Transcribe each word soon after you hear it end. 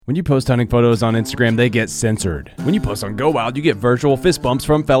When you post hunting photos on Instagram, they get censored. When you post on Go Wild, you get virtual fist bumps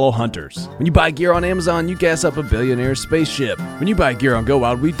from fellow hunters. When you buy gear on Amazon, you gas up a billionaire's spaceship. When you buy gear on Go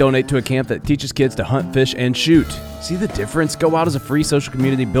Wild, we donate to a camp that teaches kids to hunt, fish, and shoot. See the difference? Go Wild is a free social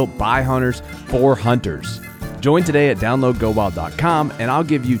community built by hunters for hunters. Join today at downloadgowild.com and I'll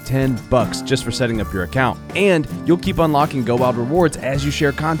give you $10 just for setting up your account. And you'll keep unlocking Go Wild rewards as you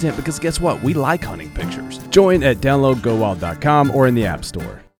share content because guess what? We like hunting pictures. Join at downloadgowild.com or in the App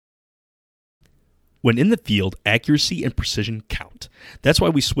Store. When in the field, accuracy and precision count. That's why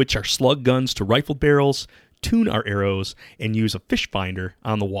we switch our slug guns to rifle barrels, tune our arrows, and use a fish finder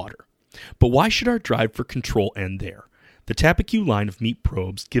on the water. But why should our drive for control end there? The Tappecue line of meat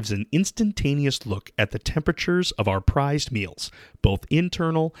probes gives an instantaneous look at the temperatures of our prized meals, both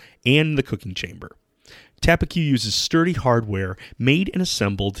internal and in the cooking chamber. Tappecue uses sturdy hardware made and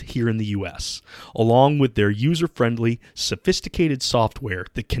assembled here in the U.S., along with their user-friendly, sophisticated software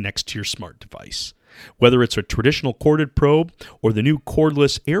that connects to your smart device. Whether it's a traditional corded probe or the new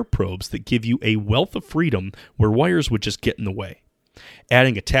cordless air probes that give you a wealth of freedom where wires would just get in the way.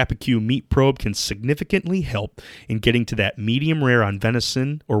 Adding a Tappecue meat probe can significantly help in getting to that medium rare on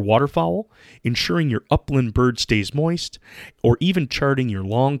venison or waterfowl, ensuring your upland bird stays moist, or even charting your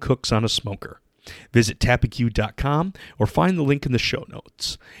long cooks on a smoker. Visit Tappecue.com or find the link in the show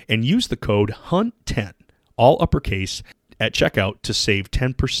notes and use the code HUNT10, all uppercase, at checkout to save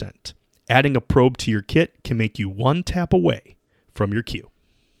 10%. Adding a probe to your kit can make you one tap away from your cue.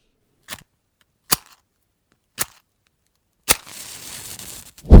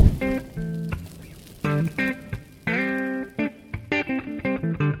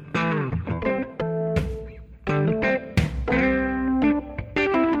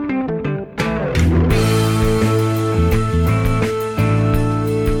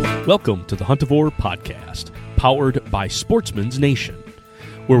 Welcome to the Huntivore Podcast, powered by Sportsman's Nation,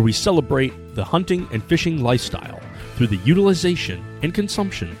 where we celebrate the hunting and fishing lifestyle through the utilization and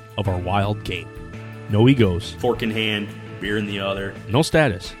consumption of our wild game. No egos. Fork in hand, beer in the other. No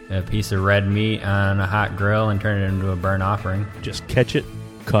status. A piece of red meat on a hot grill and turn it into a burnt offering. Just catch it,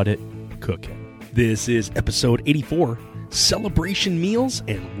 cut it, cook it. This is episode 84, Celebration Meals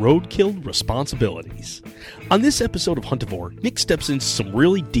and Roadkill Responsibilities. On this episode of Huntivore, Nick steps into some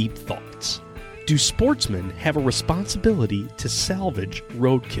really deep thoughts. Do sportsmen have a responsibility to salvage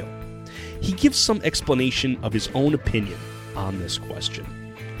roadkill? He gives some explanation of his own opinion on this question,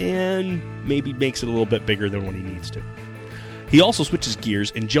 and maybe makes it a little bit bigger than what he needs to. He also switches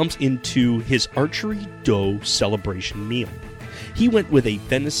gears and jumps into his archery doe celebration meal. He went with a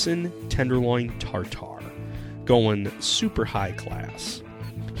venison tenderloin tartare, going super high class.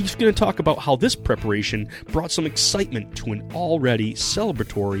 He's going to talk about how this preparation brought some excitement to an already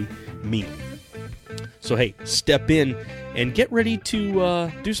celebratory meal. So hey, step in and get ready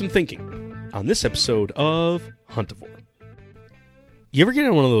to do some thinking on this episode of Huntivore. You ever get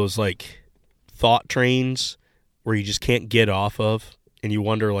on one of those thought trains where you just can't get off of and you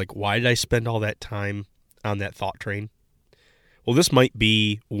wonder why did I spend all that time on that thought train? Well, this might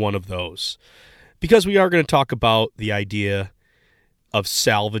be one of those, because we are going to talk about the idea of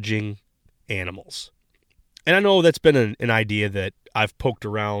salvaging animals. And I know that's been an idea that I've poked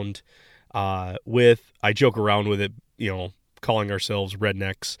around with. I joke around with it, calling ourselves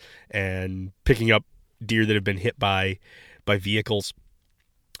rednecks and picking up deer that have been hit by vehicles.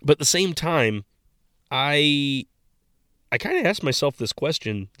 But at the same time, I kind of asked myself this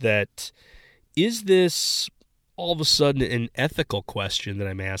question, that is this all of a sudden an ethical question that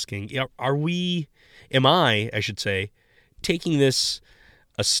I'm asking? Am I should say, taking this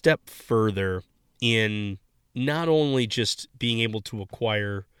a step further in not only just being able to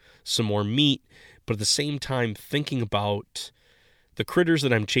acquire some more meat, but at the same time thinking about the critters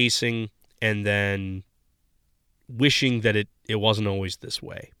that I'm chasing and then wishing that it wasn't always this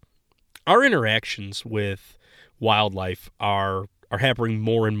way. Our interactions with wildlife are happening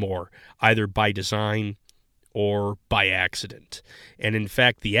more and more, either by design or by accident. And in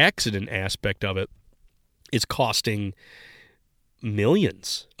fact, the accident aspect of it is costing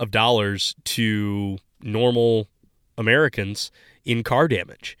millions of dollars to normal Americans in car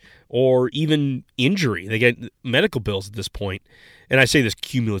damage or even injury. They get medical bills at this point. And I say this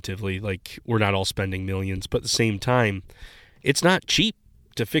cumulatively, we're not all spending millions, but at the same time, it's not cheap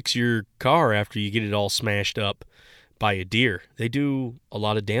to fix your car after you get it all smashed up by a deer. They do a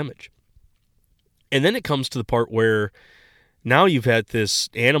lot of damage. And then it comes to the part where now you've had this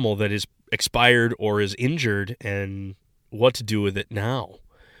animal that is expired or is injured, and what to do with it now.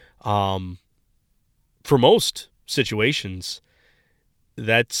 For most situations,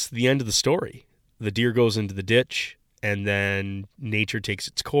 that's the end of the story. The deer goes into the ditch, and then nature takes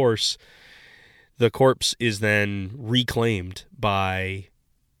its course, the corpse is then reclaimed by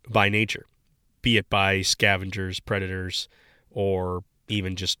nature, be it by scavengers, predators, or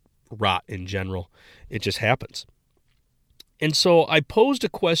even just rot in general. It just happens. And so I posed a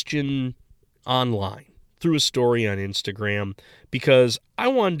question online through a story on Instagram because I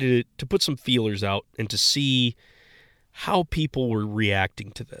wanted to put some feelers out and to see how people were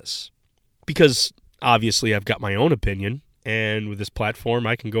reacting to this. Because obviously I've got my own opinion, and with this platform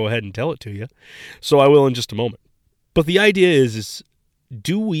I can go ahead and tell it to you. So I will in just a moment. But the idea is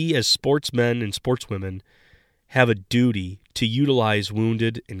do we as sportsmen and sportswomen have a duty to utilize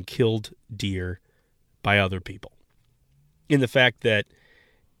wounded and killed deer by other people? In the fact that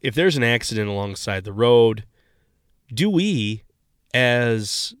if there's an accident alongside the road, do we,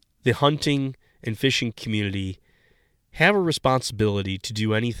 as the hunting and fishing community, have a responsibility to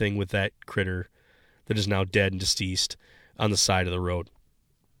do anything with that critter that is now dead and deceased on the side of the road?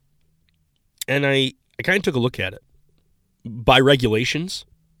 And I kind of took a look at it. By regulations,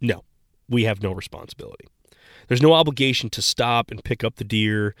 no, we have no responsibility. There's no obligation to stop and pick up the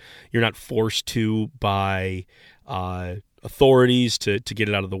deer. You're not forced to by authorities to get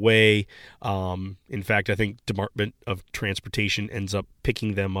it out of the way. In fact, I think Department of Transportation ends up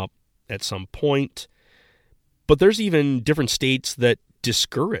picking them up at some point. But there's even different states that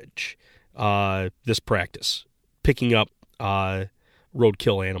discourage this practice, picking up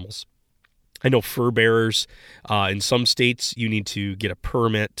roadkill animals. I know fur bearers, in some states, you need to get a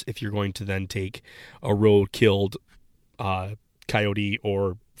permit if you're going to then take a road-killed coyote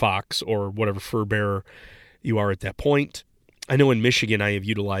or fox or whatever fur bearer you are at that point. I know in Michigan I have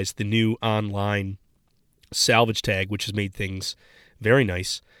utilized the new online salvage tag, which has made things very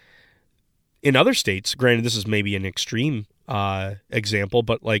nice. In other states, granted this is maybe an extreme example,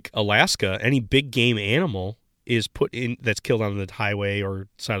 but like Alaska, any big game animal is put in that's killed on the highway or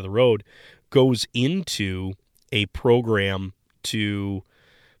side of the road goes into a program to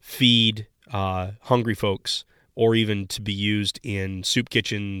feed hungry folks, or even to be used in soup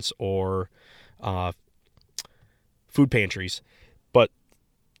kitchens or food pantries. But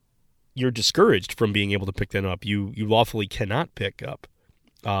you're discouraged from being able to pick them up. You lawfully cannot pick up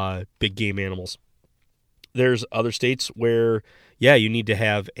big game animals. There's other states where, you need to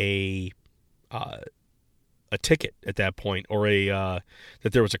have a ticket at that point, or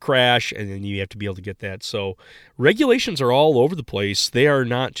that there was a crash, and then you have to be able to get that. So regulations are all over the place. They are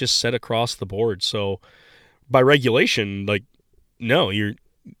not just set across the board. So by regulation, no,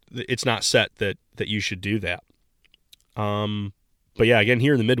 it's not set that you should do that. But yeah, again,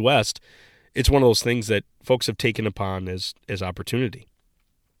 here in the Midwest, it's one of those things that folks have taken upon as opportunity.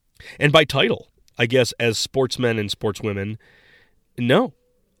 And by title, I guess, as sportsmen and sportswomen, no,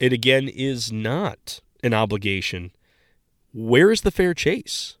 it again is not an obligation. Where is the fair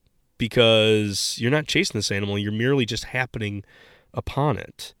chase? Because you're not chasing this animal, you're merely just happening upon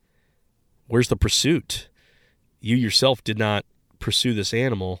it. Where's the pursuit? You yourself did not pursue this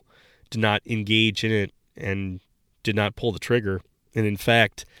animal, did not engage in it, and did not pull the trigger. And in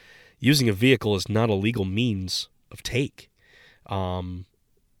fact, using a vehicle is not a legal means of take. You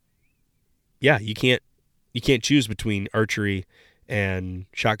can't choose between archery and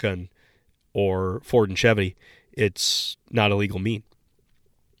shotgun or Ford and Chevy. It's not a legal mean.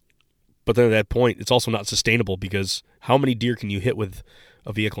 But then at that point, it's also not sustainable, because how many deer can you hit with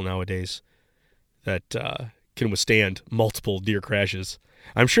a vehicle nowadays that can withstand multiple deer crashes?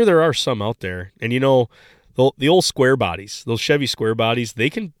 I'm sure there are some out there. And the old square bodies, those Chevy square bodies, they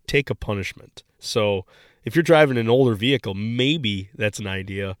can take a punishment. So if you're driving an older vehicle, maybe that's an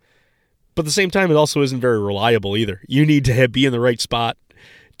idea. But at the same time, it also isn't very reliable either. You need to be in the right spot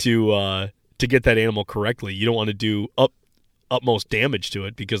to get that animal correctly. You don't want to do utmost damage to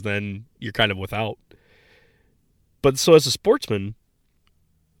it, because then you're kind of without. But so as a sportsman,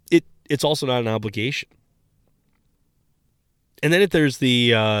 it's also not an obligation. And then there's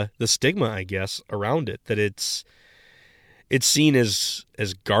the stigma, I guess, around it, that it's seen as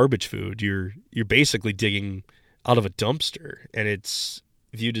garbage food. You're basically digging out of a dumpster, and it's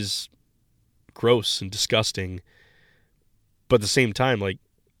viewed as gross and disgusting. But at the same time,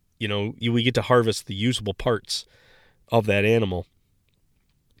 we get to harvest the usable parts of that animal.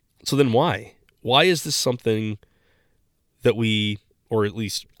 So then why? Why is this something that we, or at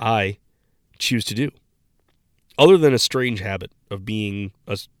least I, choose to do? Other than a strange habit of being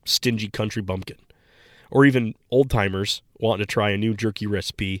a stingy country bumpkin, or even old-timers wanting to try a new jerky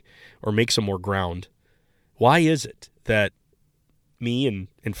recipe or make some more ground. Why is it that me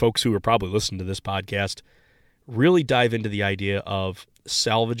and folks who are probably listening to this podcast really dive into the idea of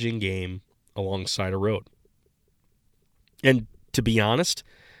salvaging game alongside a road? And to be honest,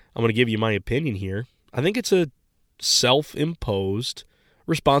 I'm going to give you my opinion here. I think it's a self-imposed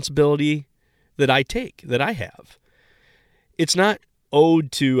responsibility that I take, that I have. It's not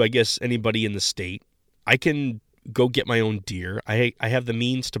owed to, I guess, anybody in the state. I can go get my own deer. I have the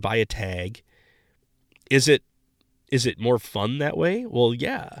means to buy a tag. Is it more fun that way? Well,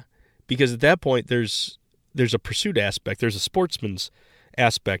 yeah, because at that point there's a pursuit aspect. There's a sportsman's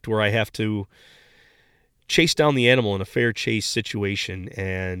aspect where I have to chase down the animal in a fair chase situation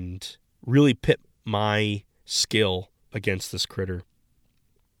and really pit my skill against this critter.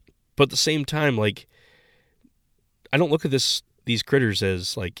 But at the same time, like, I don't look at these critters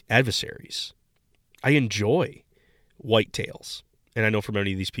as like adversaries. I enjoy whitetails. And I know for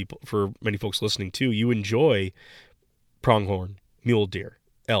many folks listening too, you enjoy pronghorn, mule deer,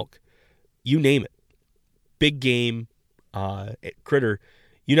 elk, you name it. Big game, critter.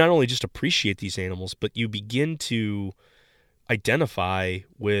 You not only just appreciate these animals, but you begin to identify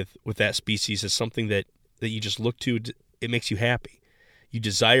with that species as something that you just look to. It makes you happy. You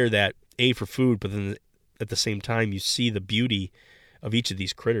desire that, A, for food, but then at the same time, you see the beauty of each of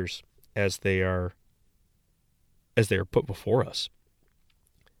these critters as they are put before us.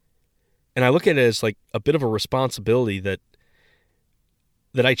 And I look at it as like a bit of a responsibility that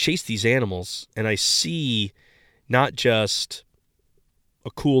I chase these animals and I see not just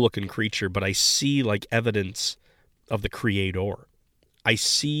a cool-looking creature, but I see like evidence of the Creator. I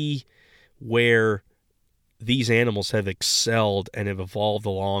see where these animals have excelled and have evolved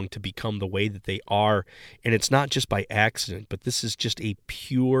along to become the way that they are. And it's not just by accident, but this is just a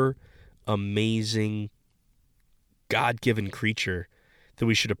pure, amazing, God-given creature that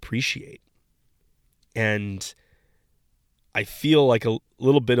we should appreciate. And I feel like a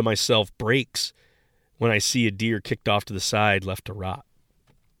little bit of myself breaks when I see a deer kicked off to the side, left to rot.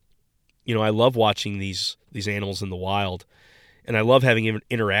 You know, I love watching these animals in the wild, and I love having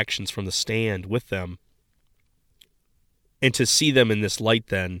interactions from the stand with them. And to see them in this light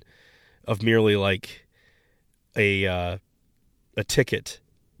then of merely like a ticket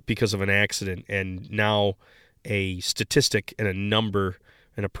because of an accident, and now a statistic and a number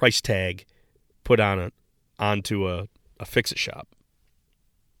and a price tag put onto a fix-it shop.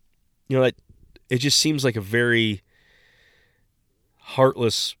 You know, it just seems like a very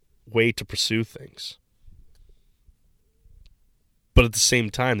heartless way to pursue things. But at the same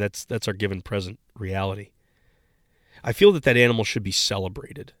time, that's our given present reality. I feel that animal should be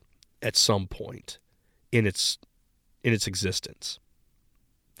celebrated at some point in its existence.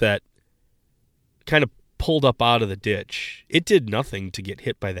 That kind of pulled up out of the ditch. It did nothing to get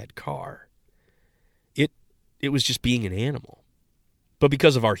hit by that car. It was just being an animal. But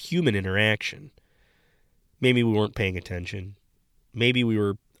because of our human interaction, maybe we weren't paying attention. Maybe we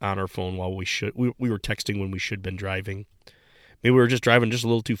were on our phone while we were texting when we should have been driving. Maybe we were just driving just a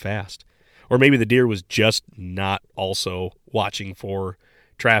little too fast. Or maybe the deer was just not also watching for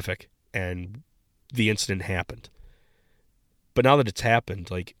traffic and the incident happened. But now that it's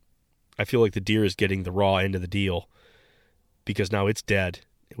happened, like, I feel like the deer is getting the raw end of the deal because now it's dead.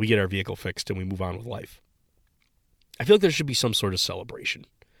 We get our vehicle fixed and we move on with life. I feel like there should be some sort of celebration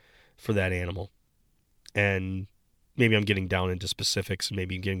for that animal. And maybe I'm getting down into specifics and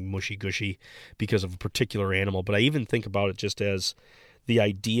maybe getting mushy-gushy because of a particular animal, but I even think about it just as the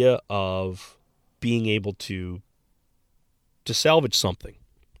idea of being able to salvage something,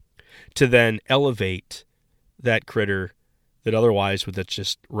 to then elevate that critter that otherwise would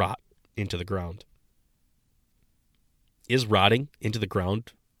just rot into the ground. Is rotting into the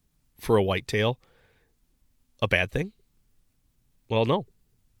ground for a whitetail a bad thing? Well, no,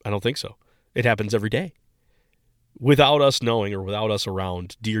 I don't think so. It happens every day. Without us knowing or without us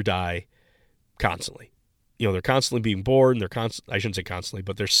around, deer die constantly. You know, they're constantly being bored, and I shouldn't say constantly,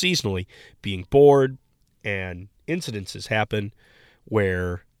 but they're seasonally being bored, and incidences happen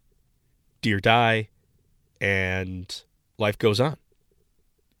where deer die and life goes on.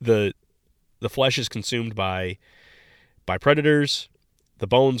 The flesh is consumed by predators. The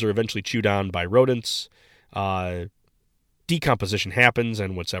bones are eventually chewed on by rodents. Decomposition happens,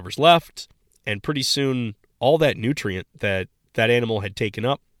 and whatever's left, and pretty soon all that nutrient that animal had taken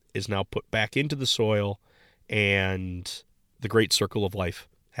up is now put back into the soil, and the great circle of life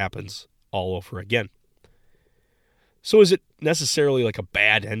happens all over again. So is it necessarily like a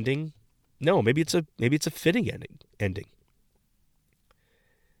bad ending? No, maybe it's a fitting ending.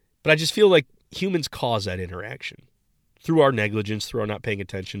 But I just feel like humans cause that interaction through our negligence, through our not paying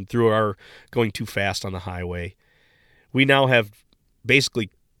attention, through our going too fast on the highway. We now have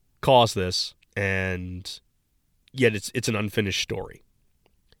basically caused this, and yet it's an unfinished story.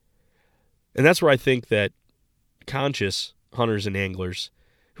 And that's where I think that conscious hunters and anglers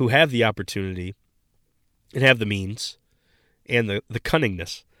who have the opportunity and have the means and the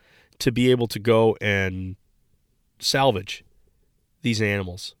cunningness to be able to go and salvage these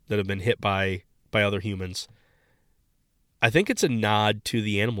animals that have been hit by other humans. I think it's a nod to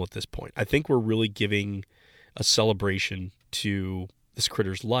the animal at this point. I think we're really giving a celebration to this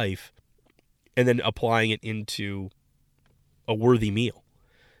critter's life and then applying it into a worthy meal.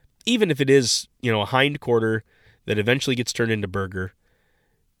 Even if it is, a hind quarter that eventually gets turned into burger,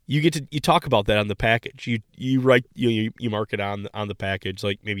 you talk about that on the package. You write you mark it on the package,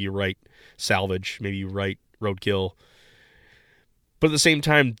 like maybe you write salvage, maybe you write roadkill. But at the same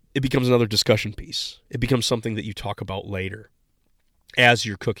time, it becomes another discussion piece. It becomes something that you talk about later as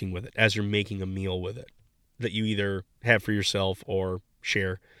you're cooking with it, as you're making a meal with it, that you either have for yourself or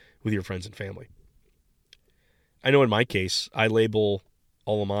share with your friends and family. I know in my case, I label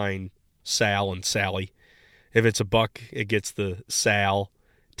all of mine Sal and Sally. If it's a buck, it gets the Sal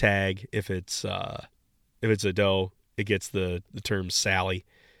tag. If it's a doe, it gets the term Sally.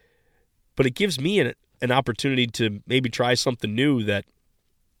 But it gives me an opportunity to maybe try something new that,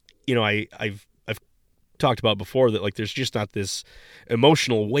 I've talked about before, that like there's just not this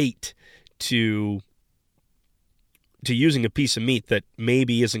emotional weight to using a piece of meat that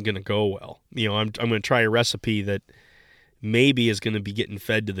maybe isn't going to go well. I'm going to try a recipe that maybe is going to be getting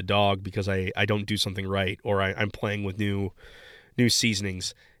fed to the dog because I don't do something right, or I'm playing with new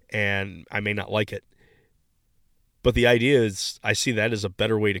seasonings and I may not like it. But the idea is I see that as a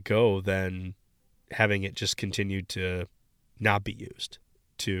better way to go than having it just continue to not be used,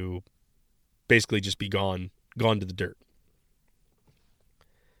 to basically just be gone to the dirt.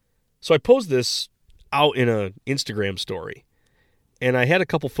 So I posed this out in an Instagram story, and I had a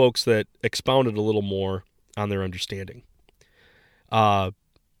couple folks that expounded a little more on their understanding. Part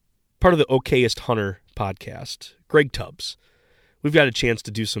of the Okayest Hunter podcast, Greg Tubbs. We've got a chance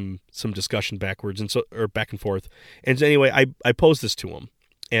to do some discussion back and forth. And so anyway, I posed this to him,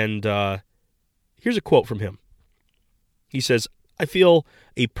 and here's a quote from him. He says, "I feel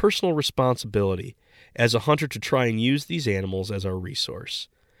a personal responsibility as a hunter to try and use these animals as our resource.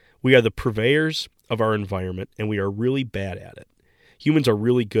 We are the purveyors of our environment, and we are really bad at it. Humans are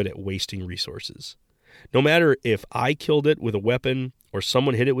really good at wasting resources. No matter if I killed it with a weapon or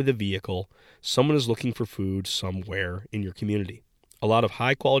someone hit it with a vehicle, someone is looking for food somewhere in your community. A lot of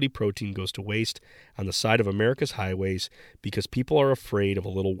high-quality protein goes to waste on the side of America's highways because people are afraid of a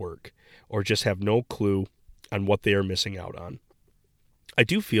little work or just have no clue on what they are missing out on. I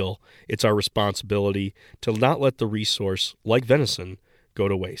do feel it's our responsibility to not let the resource, like venison, go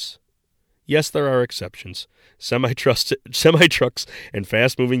to waste. Yes, there are exceptions. Semi-trucks and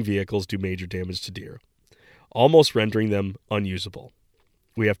fast-moving vehicles do major damage to deer, almost rendering them unusable.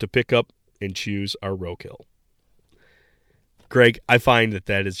 We have to pick up and choose our roadkill." Greg, I find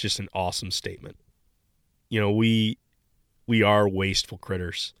that is just an awesome statement. We are wasteful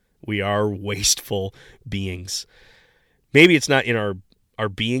critters. We are wasteful beings. Maybe it's not in our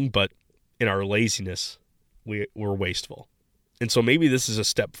being, but in our laziness, we're wasteful. And so maybe this is a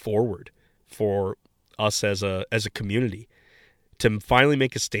step forward for us as a community to finally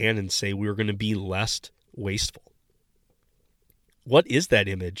make a stand and say we're going to be less wasteful. What is that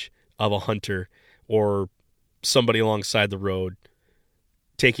image of a hunter or somebody alongside the road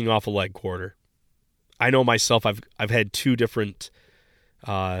taking off a leg quarter? I know myself, I've had two different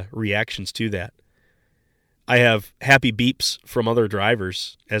reactions to that. I have happy beeps from other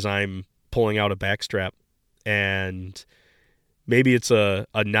drivers as I'm pulling out a backstrap, and maybe it's a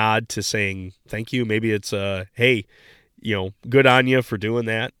nod to saying thank you. Maybe it's a, hey, good on you for doing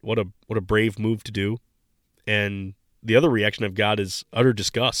that. What a brave move to do. And the other reaction I've got is utter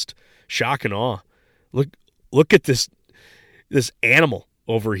disgust, shock and awe. Look at this animal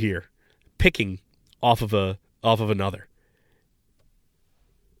over here picking off of another.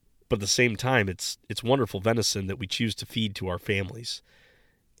 But at the same time, it's wonderful venison that we choose to feed to our families.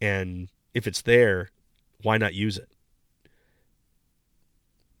 And if it's there, why not use it?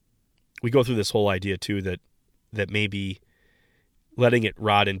 We go through this whole idea too that maybe letting it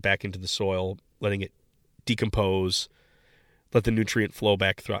rot back into the soil, letting it decompose, let the nutrient flow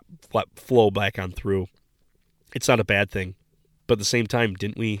back on through. It's not a bad thing, but at the same time,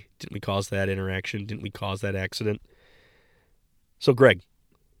 didn't we cause that interaction? Didn't we cause that accident? So, Greg,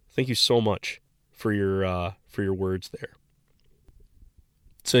 thank you so much for your words there.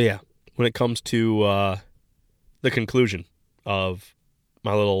 So yeah, when it comes to the conclusion of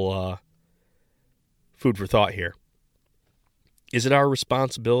my little food for thought here, is it our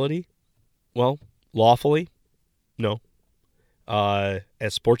responsibility? Well, lawfully, no.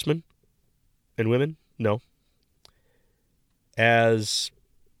 As sportsmen and women, no. as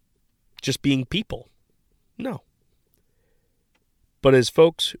just being people. No. But as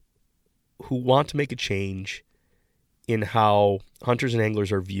folks who want to make a change in how hunters and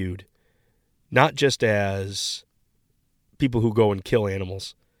anglers are viewed, not just as people who go and kill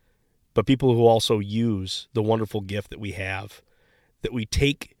animals, but people who also use the wonderful gift that we have, that we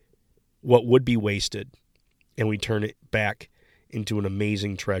take what would be wasted and we turn it back into an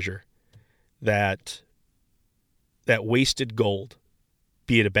amazing treasure. That wasted gold,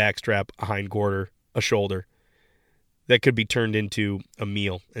 be it a backstrap, a hindquarter, a shoulder, that could be turned into a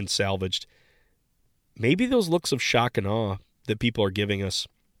meal and salvaged. Maybe those looks of shock and awe that people are giving us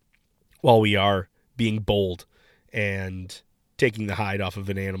while we are being bold and taking the hide off of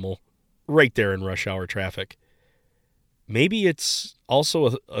an animal right there in rush hour traffic. Maybe it's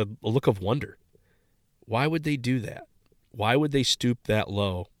also a look of wonder. Why would they do that? Why would they stoop that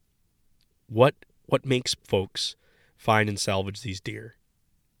low? What makes folks find and salvage these deer?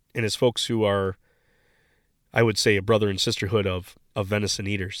 And as folks who are, I would say, a brother and sisterhood of venison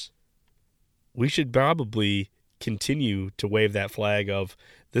eaters, we should probably continue to wave that flag of,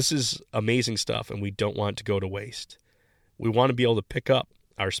 this is amazing stuff and we don't want it to go to waste. We want to be able to pick up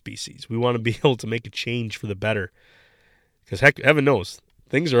our species. We want to be able to make a change for the better. Because heaven knows,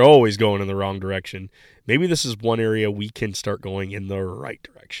 things are always going in the wrong direction. Maybe this is one area we can start going in the right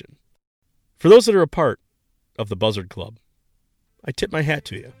direction. For those that are a part of the Buzzard Club, I tip my hat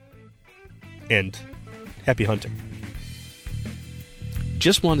to you. And happy hunting.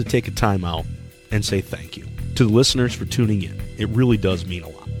 Just wanted to take a time out and say thank you to the listeners for tuning in. It really does mean a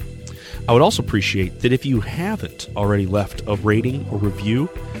lot. I would also appreciate that if you haven't already left a rating or review,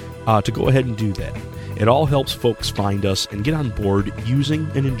 to go ahead and do that. It all helps folks find us and get on board using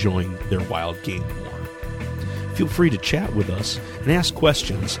and enjoying their wild game more. Feel free to chat with us and ask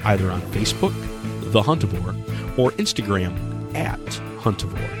questions either on Facebook, The Huntivore, or Instagram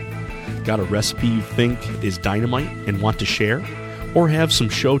 @Huntivore. Got a recipe you think is dynamite and want to share? Or have some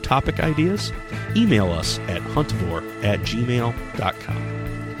show topic ideas? Email us at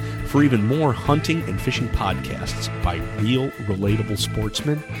huntivore@gmail.com. For even more hunting and fishing podcasts by real, relatable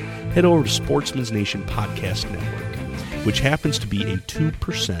sportsmen, head over to Sportsman's Nation Podcast Network, which happens to be a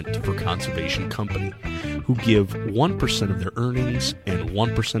 2% for conservation company, who give 1% of their earnings and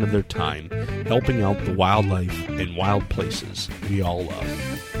 1% of their time helping out the wildlife and wild places we all love.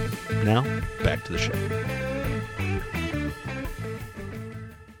 Now, back to the show.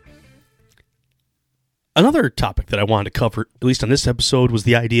 Another topic that I wanted to cover, at least on this episode, was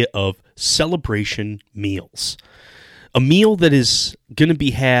the idea of celebration meals. A meal that is going to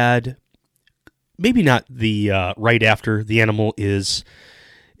be had, maybe not the right after the animal is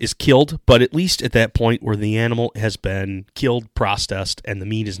killed, but at least at that point where the animal has been killed, processed, and the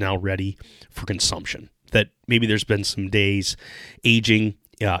meat is now ready for consumption. That maybe there's been some days aging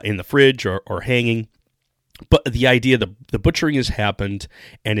in the fridge or hanging. But the idea, the butchering has happened,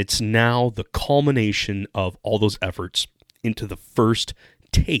 and it's now the culmination of all those efforts into the first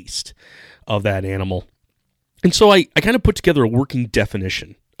taste of that animal. And so I kind of put together a working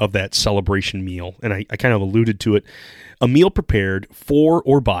definition of that celebration meal, and I kind of alluded to it. A meal prepared for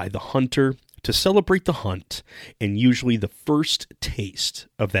or by the hunter to celebrate the hunt, and usually the first taste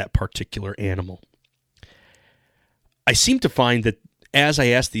of that particular animal. I seem to find that as I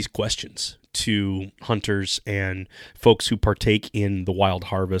ask these questions to hunters and folks who partake in the wild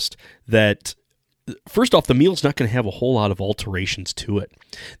harvest, that first off, the meal's not going to have a whole lot of alterations to it.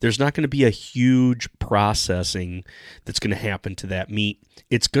 There's not going to be a huge processing that's going to happen to that meat.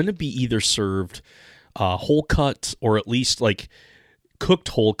 It's going to be either served whole cut, or at least like cooked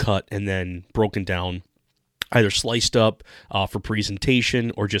whole cut and then broken down, either sliced up for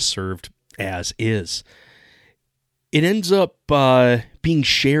presentation or just served as is. It ends up being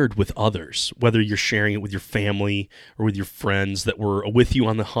shared with others, whether you're sharing it with your family or with your friends that were with you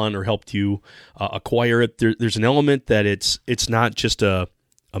on the hunt or helped you acquire it. There's an element that it's not just a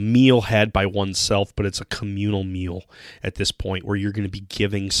meal had by oneself, but it's a communal meal at this point where you're going to be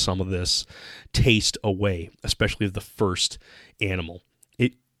giving some of this taste away, especially of the first animal.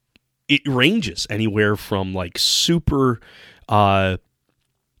 It ranges anywhere from like super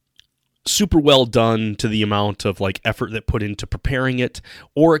well done to the amount of like effort that put into preparing it,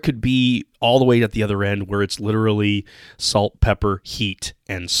 or it could be all the way at the other end where it's literally salt, pepper, heat,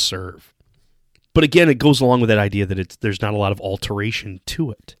 and serve. But again, it goes along with that idea that there's not a lot of alteration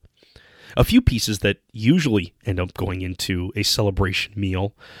to it. A few pieces that usually end up going into a celebration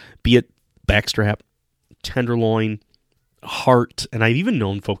meal, be it backstrap, tenderloin, heart, and I've even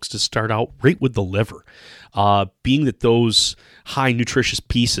known folks to start out right with the liver, being that those high nutritious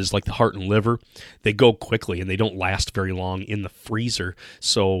pieces like the heart and liver, they go quickly and they don't last very long in the freezer.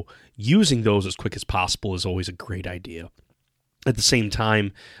 So using those as quick as possible is always a great idea. At the same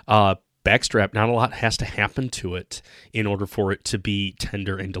time, backstrap, not a lot has to happen to it in order for it to be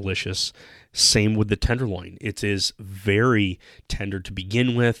tender and delicious. Same with the tenderloin. It is very tender to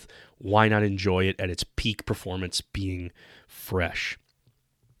begin with. Why not enjoy it at its peak performance being fresh?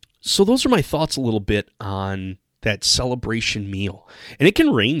 So those are my thoughts a little bit on that celebration meal. And it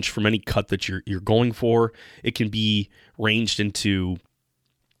can range from any cut that you're going for. It can be ranged into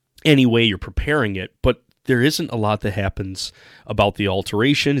any way you're preparing it, but there isn't a lot that happens about the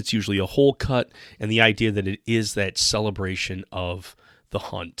alteration. It's usually a whole cut, and the idea that it is that celebration of the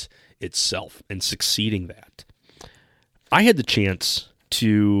hunt itself and succeeding that. I had the chance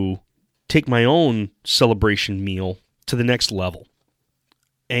to take my own celebration meal to the next level.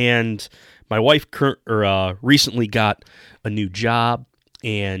 And my wife recently got a new job,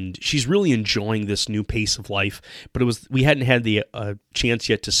 and she's really enjoying this new pace of life. But we hadn't had the chance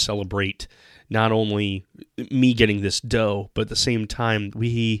yet to celebrate not only me getting this dough, but at the same time,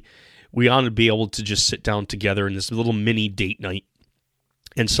 we ought to be able to just sit down together in this little mini date night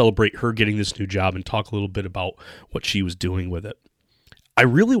and celebrate her getting this new job and talk a little bit about what she was doing with it. I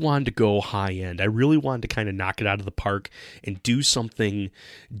really wanted to go high end. I really wanted to kind of knock it out of the park and do something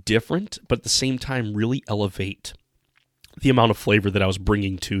different, but at the same time really elevate the amount of flavor that I was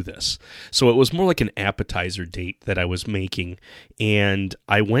bringing to this. So it was more like an appetizer date that I was making, and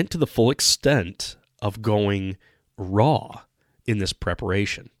I went to the full extent of going raw in this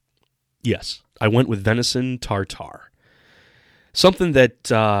preparation. Yes, I went with venison tartare. Something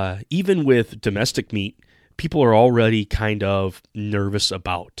that even with domestic meat, people are already kind of nervous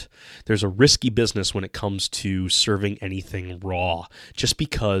about. There's a risky business when it comes to serving anything raw, just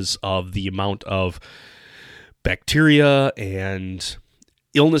because of the amount of bacteria and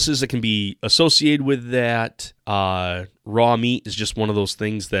illnesses that can be associated with that. Raw meat is just one of those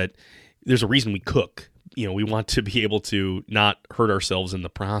things that there's a reason we cook. We want to be able to not hurt ourselves in the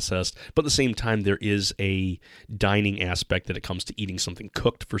process, but at the same time, there is a dining aspect that it comes to eating something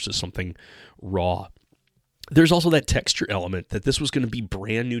cooked versus something raw. There's also that texture element that this was going to be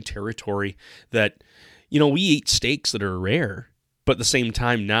brand new territory that, we eat steaks that are rare, but at the same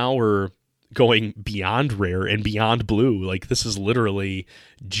time, now we're going beyond rare and beyond blue. Like, this is literally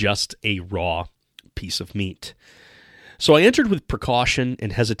just a raw piece of meat. So I entered with precaution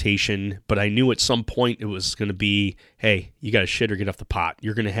and hesitation, but I knew at some point it was going to be, hey, you got to shit or get off the pot.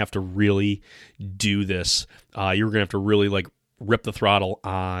 You're going to have to really do this. You're going to have to really rip the throttle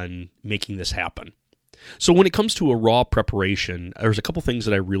on making this happen. So when it comes to a raw preparation, there's a couple things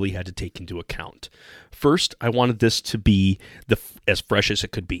that I really had to take into account. First, I wanted this to be as fresh as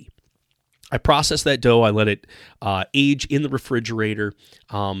it could be. I processed that dough. I let it age in the refrigerator.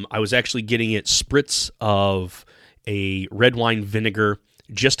 I was actually getting it spritz of a red wine vinegar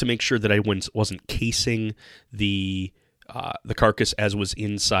just to make sure that I wasn't casing the carcass as was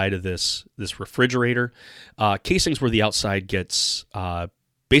inside of this refrigerator. Casings where the outside gets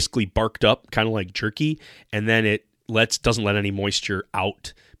basically barked up, kind of like jerky, and then it doesn't let any moisture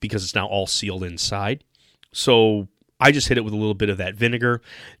out because it's now all sealed inside. So I just hit it with a little bit of that vinegar.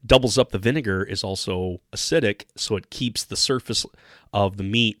 Doubles up. The vinegar is also acidic, so it keeps the surface of the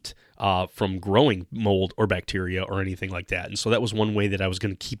meat from growing mold or bacteria or anything like that. And so that was one way that I was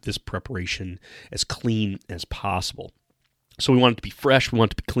going to keep this preparation as clean as possible. So we want it to be fresh, we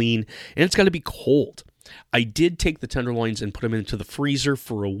want it to be clean, and it's got to be cold. I did take the tenderloins and put them into the freezer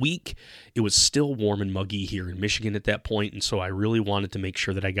for a week. It was still warm and muggy here in Michigan at that point, and so I really wanted to make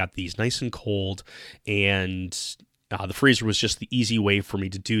sure that I got these nice and cold, and the freezer was just the easy way for me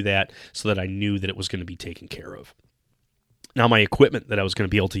to do that so that I knew that it was going to be taken care of. Now, my equipment that I was going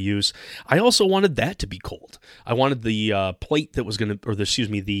to be able to use, I also wanted that to be cold. I wanted the plate that was going to,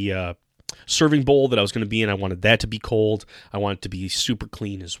 the serving bowl that I was going to be in, I wanted that to be cold. I wanted it to be super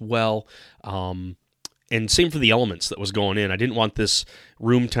clean as well. And same for the elements that was going in. I didn't want this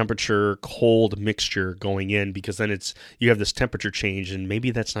room temperature cold mixture going in because then you have this temperature change and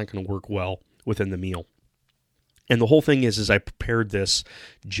maybe that's not going to work well within the meal. And the whole thing is I prepared this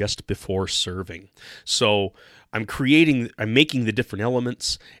just before serving. So I'm making the different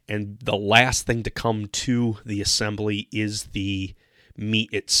elements, and the last thing to come to the assembly is the meat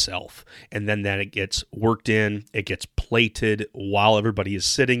itself. And then that it gets worked in, it gets plated while everybody is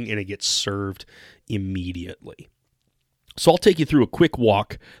sitting, and it gets served immediately. So I'll take you through a quick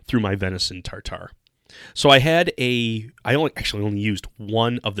walk through my venison tartare. So I only used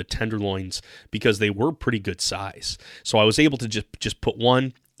one of the tenderloins because they were pretty good size. So I was able to just put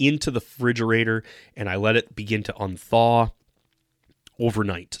one into the refrigerator, and I let it begin to unthaw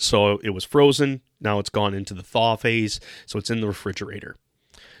overnight. So it was frozen. Now it's gone into the thaw phase, so it's in the refrigerator.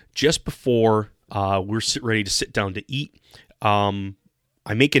 Just before we're ready to sit down to eat, I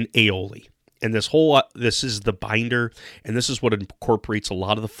make an aioli. And this is the binder, and this is what incorporates a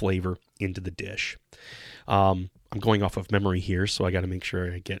lot of the flavor into the dish. I'm going off of memory here, so I got to make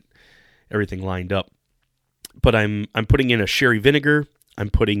sure I get everything lined up. But I'm putting in a sherry vinegar. I'm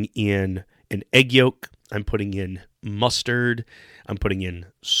putting in an egg yolk. I'm putting in mustard. I'm putting in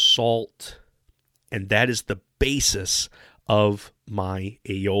salt. And that is the basis of my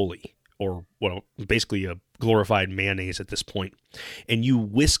aioli, or basically a glorified mayonnaise at this point. And you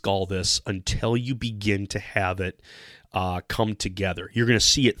whisk all this until you begin to have it come together. You're going to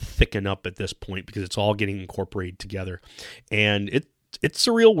see it thicken up at this point because it's all getting incorporated together. And it's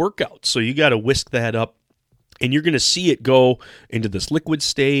a real workout. So you got to whisk that up. And you're going to see it go into this liquid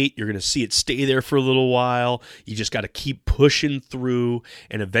state. You're going to see it stay there for a little while. You just got to keep pushing through,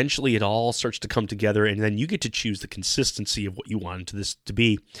 and eventually it all starts to come together, and then you get to choose the consistency of what you want this to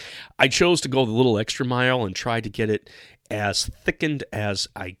be. I chose to go the little extra mile and try to get it as thickened as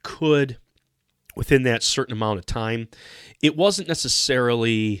I could within that certain amount of time. It wasn't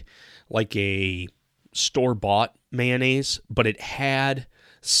necessarily like a store-bought mayonnaise, but it had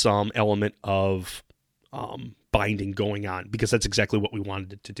some element of binding going on, because that's exactly what we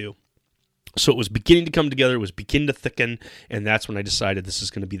wanted it to do. So it was beginning to come together, it was beginning to thicken, and that's when I decided this is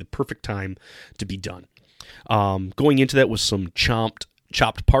going to be the perfect time to be done. Going into that was some chopped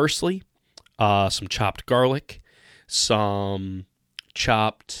parsley, some chopped garlic, some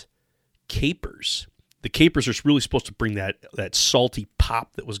chopped capers. The capers are really supposed to bring that salty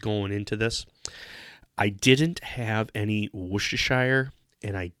pop that was going into this. I didn't have any Worcestershire,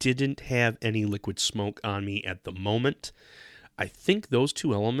 and I didn't have any liquid smoke on me at the moment. I think those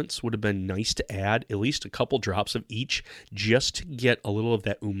two elements would have been nice to add, at least a couple drops of each, just to get a little of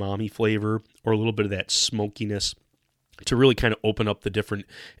that umami flavor or a little bit of that smokiness to really kind of open up the different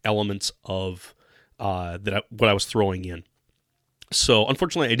elements of what I was throwing in. So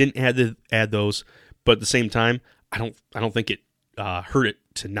unfortunately, I didn't add those, but at the same time, I don't think it hurt it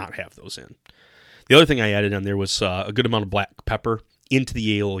to not have those in. The other thing I added on there was a good amount of black pepper into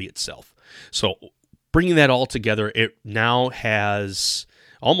the aioli itself. So bringing that all together, it now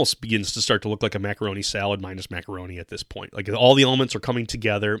almost begins to start to look like a macaroni salad minus macaroni at this point. Like all the elements are coming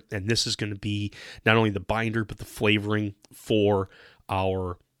together, and this is going to be not only the binder, but the flavoring for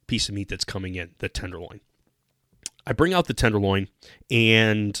our piece of meat that's coming in, the tenderloin. I bring out the tenderloin,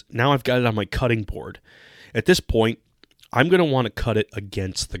 and now I've got it on my cutting board. At this point, I'm going to want to cut it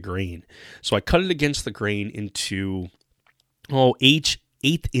against the grain. So I cut it against the grain into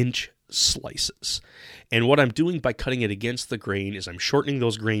eighth-inch slices. And what I'm doing by cutting it against the grain is I'm shortening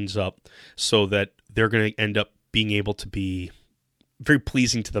those grains up so that they're going to end up being able to be very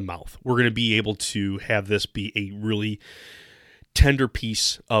pleasing to the mouth. We're going to be able to have this be a really tender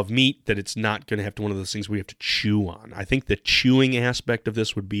piece of meat that it's not going to have to one of those things we have to chew on. I think the chewing aspect of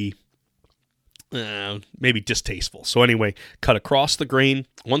this would be maybe distasteful. So anyway, cut across the grain.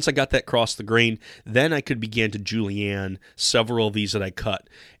 Once I got that across the grain, then I could begin to julienne several of these that I cut.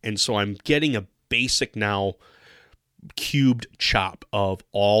 And so I'm getting a basic now cubed chop of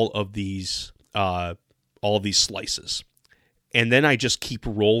all of these slices. And then I just keep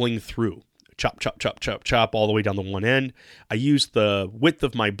rolling through. Chop, chop, chop, chop, chop, all the way down the one end. I use the width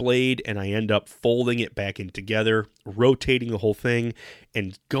of my blade, and I end up folding it back in together, rotating the whole thing,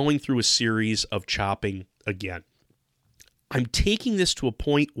 and going through a series of chopping again. I'm taking this to a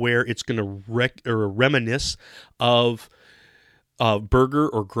point where it's going to reminisce of burger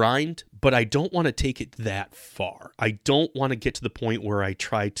or grind, but I don't want to take it that far. I don't want to get to the point where I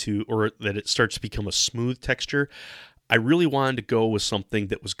try to, or that it starts to become a smooth texture. I really wanted to go with something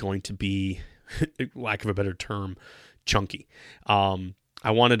that was going to be, lack of a better term, chunky. I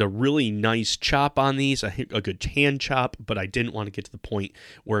wanted a really nice chop on these, a good hand chop, but I didn't want to get to the point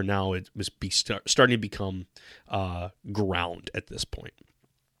where now it was starting to become ground at this point.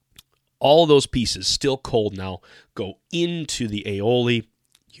 All of those pieces, still cold now, go into the aioli.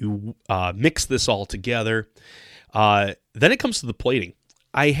 You mix this all together. Then it comes to the plating.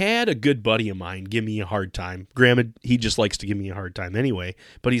 I had a good buddy of mine give me a hard time. Granted, he just likes to give me a hard time anyway.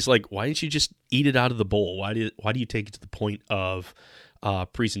 But he's like, "Why didn't you just eat it out of the bowl? Why do you take it to the point of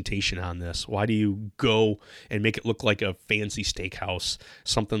presentation on this? Why do you go and make it look like a fancy steakhouse,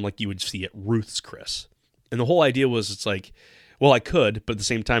 something like you would see at Ruth's Chris?" And the whole idea was, it's like, Well, I could, but at the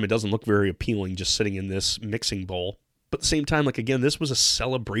same time, it doesn't look very appealing just sitting in this mixing bowl. But at the same time, like, again, this was a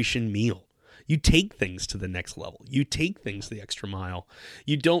celebration meal. You take things to the next level. You take things the extra mile.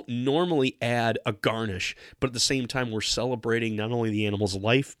 You don't normally add a garnish, but at the same time, we're celebrating not only the animal's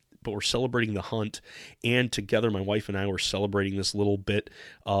life, but we're celebrating the hunt. And together, my wife and I were celebrating this little bit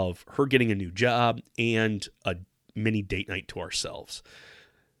of her getting a new job and a mini date night to ourselves.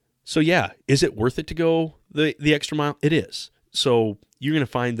 So yeah, is it worth it to go the extra mile? It is. So you're going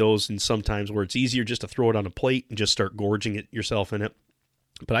to find those in some times where it's easier just to throw it on a plate and just start gorging it yourself in it.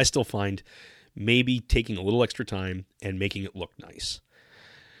 But I still find maybe taking a little extra time and making it look nice.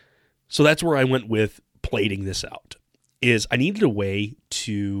 So that's where I went with plating this out. Is I needed a way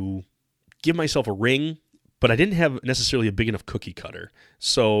to give myself a ring, but I didn't have necessarily a big enough cookie cutter.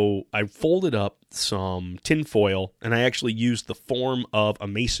 So I folded up some tin foil, and I actually used the form of a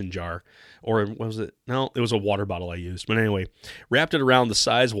mason jar. Or what was it? No, it was a water bottle I used. But anyway, wrapped it around the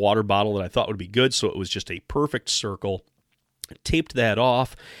size water bottle that I thought would be good, so it was just a perfect circle. Taped that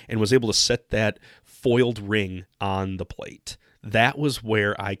off and was able to set that foiled ring on the plate. That was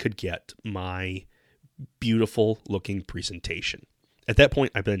where I could get my beautiful looking presentation. At that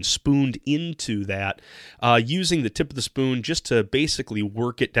point, I've been spooned into that, using the tip of the spoon just to basically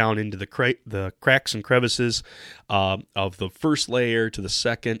work it down into the cracks and crevices of the first layer to the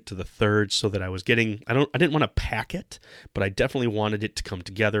second to the third, so that I was getting. I didn't want to pack it, but I definitely wanted it to come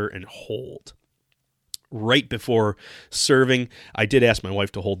together and hold. Right before serving, I did ask my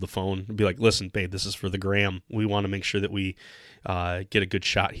wife to hold the phone and be like, "Listen, babe, this is for the gram. We want to make sure that we get a good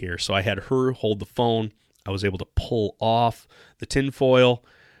shot here." So I had her hold the phone. I was able to pull off the tin foil,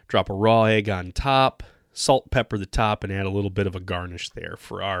 drop a raw egg on top, salt, pepper the top, and add a little bit of a garnish there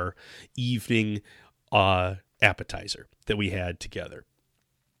for our evening appetizer that we had together.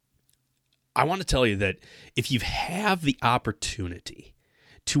 I want to tell you that if you have the opportunity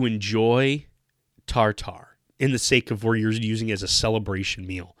to enjoy tartare in the sake of where you're using it as a celebration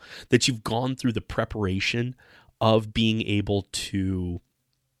meal, that you've gone through the preparation of being able to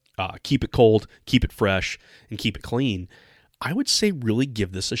keep it cold, keep it fresh, and keep it clean, I would say really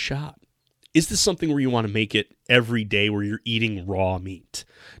give this a shot. Is this something where you want to make it every day where you're eating raw meat?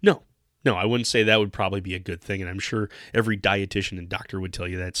 No, I wouldn't say that would probably be a good thing, and I'm sure every dietitian and doctor would tell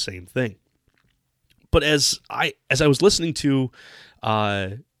you that same thing. But as I was listening to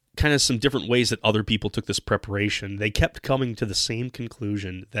kind of some different ways that other people took this preparation, they kept coming to the same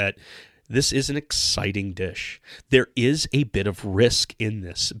conclusion that this is an exciting dish. There is a bit of risk in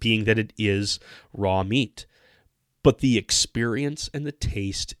this, being that it is raw meat. But the experience and the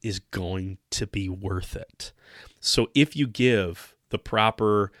taste is going to be worth it. So if you give the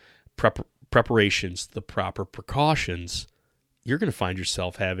proper preparations, the proper precautions, you're going to find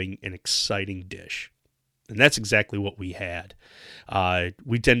yourself having an exciting dish. And that's exactly what we had. I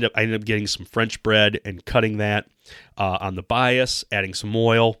ended up getting some French bread and cutting that on the bias, adding some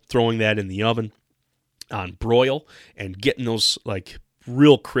oil, throwing that in the oven on broil, and getting those like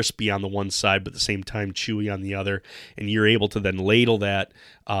real crispy on the one side, but at the same time chewy on the other. And you're able to then ladle that.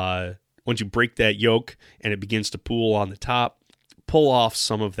 Once you break that yolk and it begins to pool on the top, pull off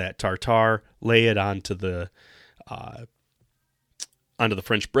some of that tartare, lay it onto the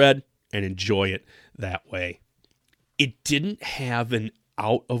French bread, and enjoy it that way. It didn't have an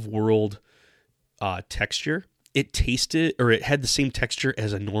out-of-world texture. It had the same texture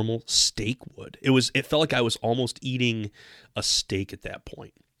as a normal steak would. It felt like I was almost eating a steak at that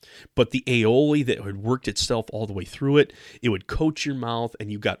point. But the aioli that had worked itself all the way through it, it would coat your mouth,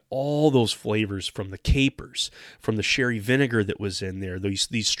 and you got all those flavors from the capers, from the sherry vinegar that was in there,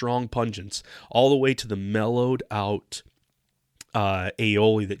 these strong pungents, all the way to the mellowed out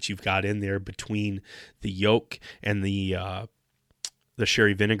aioli that you've got in there between the yolk and the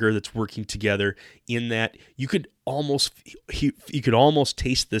sherry vinegar that's working together. In that, you could almost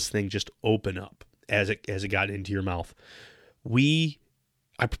taste this thing just open up as it got into your mouth. I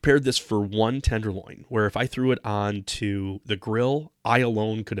prepared this for one tenderloin, where if I threw it onto the grill, I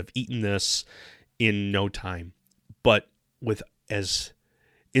alone could have eaten this in no time. But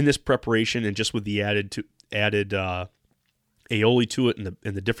in this preparation and just with the added aioli to it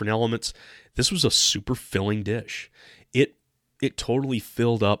and the different elements, this was a super filling dish. It totally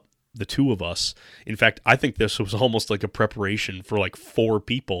filled up the two of us. In fact, I think this was almost like a preparation for like 4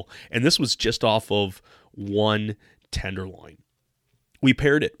 people, and this was just off of one tenderloin. We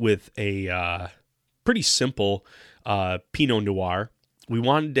paired it with a pretty simple Pinot Noir. I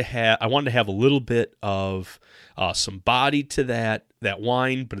wanted to have a little bit of some body to that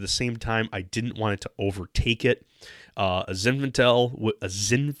wine, but at the same time, I didn't want it to overtake it. A Zinfandel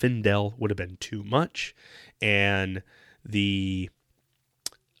would have been too much, and the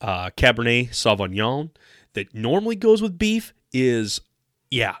Cabernet Sauvignon that normally goes with beef is,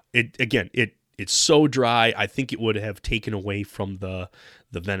 it's so dry. I think it would have taken away from the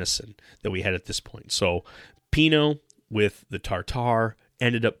venison that we had at this point. So Pinot with the tartare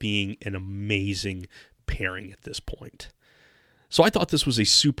ended up being an amazing pairing at this point. So I thought this was a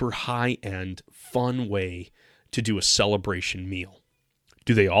super high-end, fun way to do a celebration meal.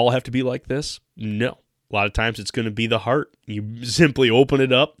 Do they all have to be like this? No. A lot of times it's going to be the heart. You simply open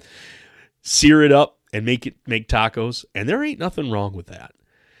it up, sear it up, and make tacos, and there ain't nothing wrong with that.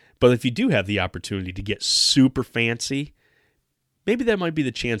 But if you do have the opportunity to get super fancy, maybe that might be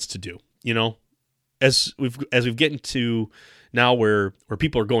the chance to do. You know, as we've gotten to now where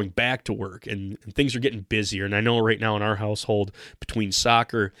people are going back to work and things are getting busier. And I know right now in our household, between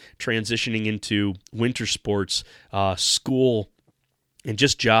soccer, transitioning into winter sports, school, and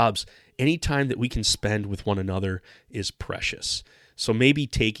just jobs, any time that we can spend with one another is precious. So maybe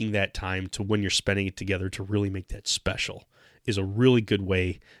taking that time to when you're spending it together to really make that special is a really good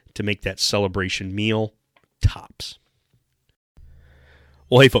way to make that celebration meal tops.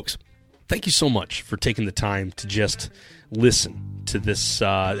 Well, hey folks, thank you so much for taking the time to just listen to this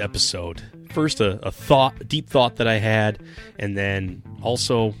episode. First, a deep thought that I had, and then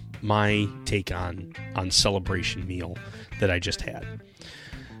also my take on celebration meal that I just had.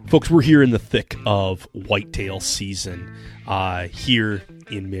 Folks, we're here in the thick of whitetail season here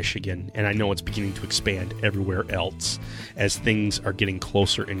in Michigan, and I know it's beginning to expand everywhere else as things are getting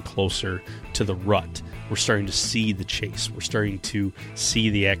closer and closer to the rut. We're starting to see the chase. We're starting to see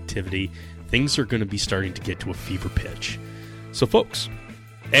the activity. Things are going to be starting to get to a fever pitch. So, folks,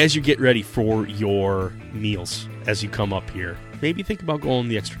 as you get ready for your meals, as you come up here, maybe think about going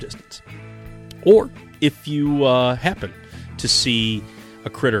the extra distance. Or if you happen to see a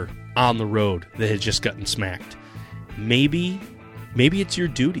critter on the road that has just gotten smacked, maybe it's your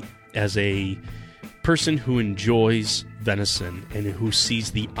duty as a person who enjoys venison and who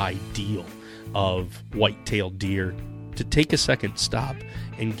sees the ideal of white-tailed deer to take a second stop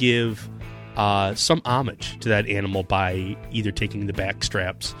and give some homage to that animal by either taking the back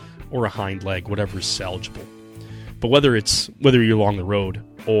straps or a hind leg, whatever is salvageable. But whether you're along the road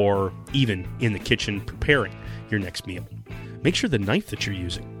or even in the kitchen preparing your next meal, make sure the knife that you're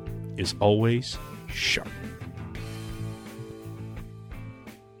using is always sharp.